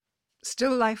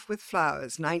Still Life with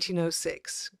Flowers,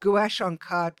 1906, gouache on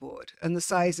cardboard, and the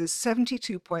size is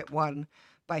 72.1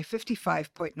 by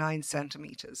 55.9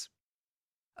 centimeters.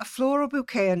 A floral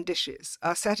bouquet and dishes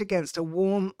are set against a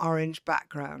warm orange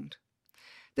background.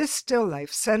 This still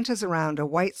life centers around a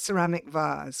white ceramic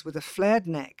vase with a flared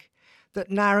neck that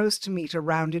narrows to meet a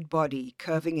rounded body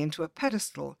curving into a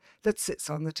pedestal that sits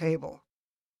on the table.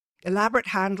 Elaborate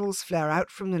handles flare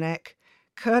out from the neck,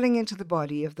 curling into the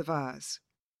body of the vase.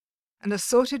 An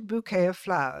assorted bouquet of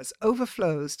flowers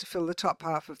overflows to fill the top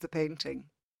half of the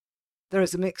painting. There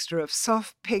is a mixture of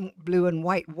soft pink, blue, and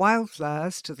white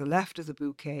wildflowers to the left of the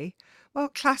bouquet, while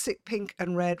classic pink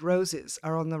and red roses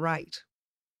are on the right.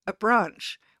 A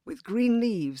branch with green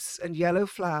leaves and yellow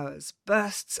flowers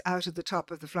bursts out of the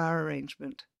top of the flower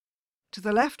arrangement. To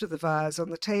the left of the vase on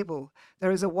the table,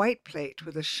 there is a white plate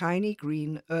with a shiny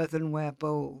green earthenware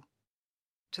bowl.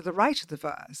 To the right of the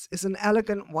vase is an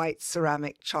elegant white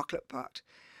ceramic chocolate pot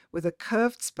with a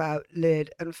curved spout,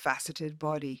 lid, and faceted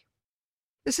body.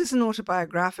 This is an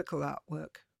autobiographical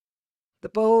artwork. The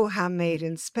bowl, handmade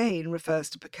in Spain, refers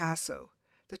to Picasso.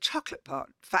 The chocolate pot,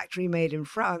 factory-made in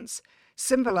France,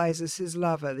 symbolizes his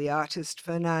lover, the artist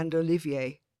Fernand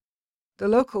Olivier. The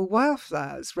local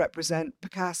wildflowers represent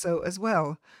Picasso as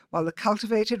well, while the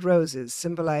cultivated roses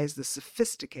symbolize the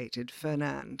sophisticated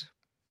Fernand.